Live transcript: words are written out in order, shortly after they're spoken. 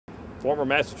Former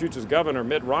Massachusetts Governor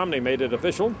Mitt Romney made it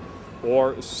official,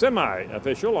 or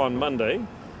semi-official, on Monday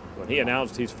when he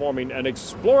announced he's forming an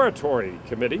exploratory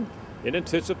committee in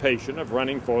anticipation of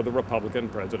running for the Republican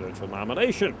presidential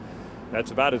nomination. That's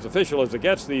about as official as it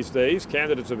gets these days.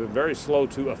 Candidates have been very slow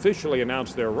to officially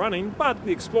announce they're running, but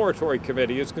the exploratory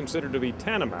committee is considered to be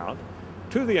tantamount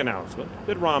to the announcement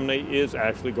that Romney is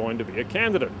actually going to be a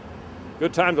candidate.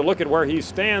 Good time to look at where he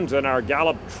stands in our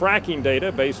Gallup tracking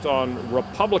data based on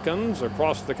Republicans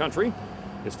across the country.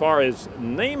 As far as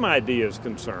name ID is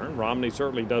concerned, Romney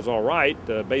certainly does all right.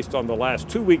 Based on the last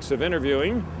 2 weeks of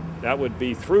interviewing, that would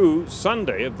be through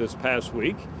Sunday of this past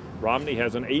week, Romney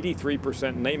has an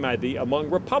 83% name ID among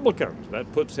Republicans.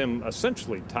 That puts him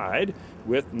essentially tied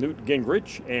with Newt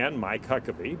Gingrich and Mike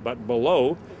Huckabee, but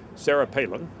below Sarah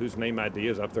Palin, whose name ID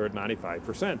is up there at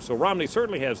 95%. So Romney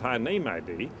certainly has high name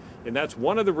ID, and that's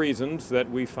one of the reasons that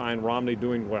we find Romney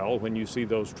doing well when you see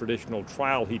those traditional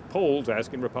trial heat polls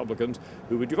asking Republicans,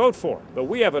 who would you vote for? But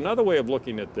we have another way of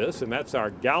looking at this, and that's our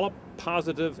Gallup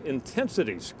Positive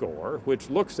Intensity Score, which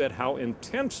looks at how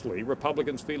intensely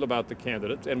Republicans feel about the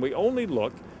candidates, and we only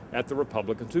look at the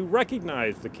Republicans who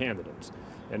recognize the candidates.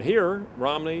 And here,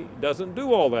 Romney doesn't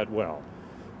do all that well.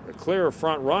 The clear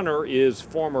front runner is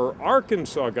former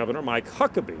Arkansas Governor Mike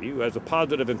Huckabee, who has a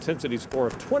positive intensity score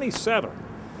of 27.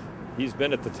 He's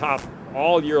been at the top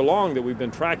all year long that we've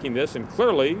been tracking this, and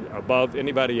clearly above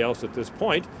anybody else at this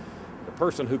point. The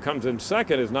person who comes in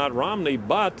second is not Romney,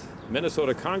 but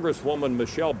Minnesota Congresswoman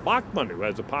Michelle Bachmann, who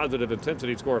has a positive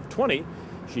intensity score of 20.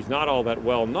 She's not all that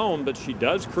well known, but she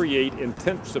does create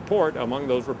intense support among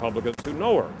those Republicans who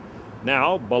know her.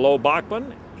 Now, below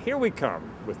Bachmann, here we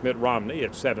come with Mitt Romney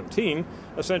at 17,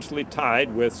 essentially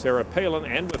tied with Sarah Palin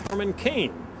and with Herman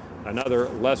Cain, another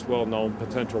less well-known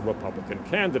potential Republican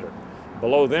candidate.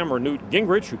 Below them are Newt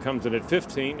Gingrich, who comes in at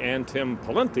 15, and Tim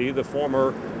Pawlenty, the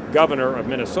former governor of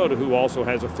Minnesota, who also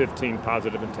has a 15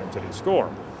 positive intensity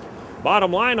score.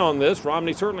 Bottom line on this,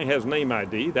 Romney certainly has name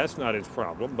ID. That's not his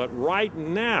problem. But right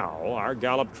now, our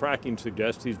Gallup tracking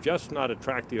suggests he's just not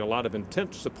attracting a lot of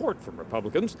intense support from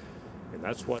Republicans. And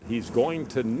that's what he's going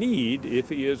to need if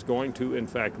he is going to, in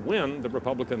fact, win the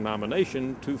Republican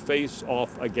nomination to face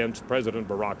off against President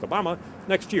Barack Obama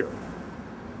next year.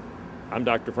 I'm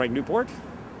Dr. Frank Newport,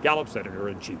 Gallup's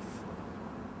Editor-in-Chief.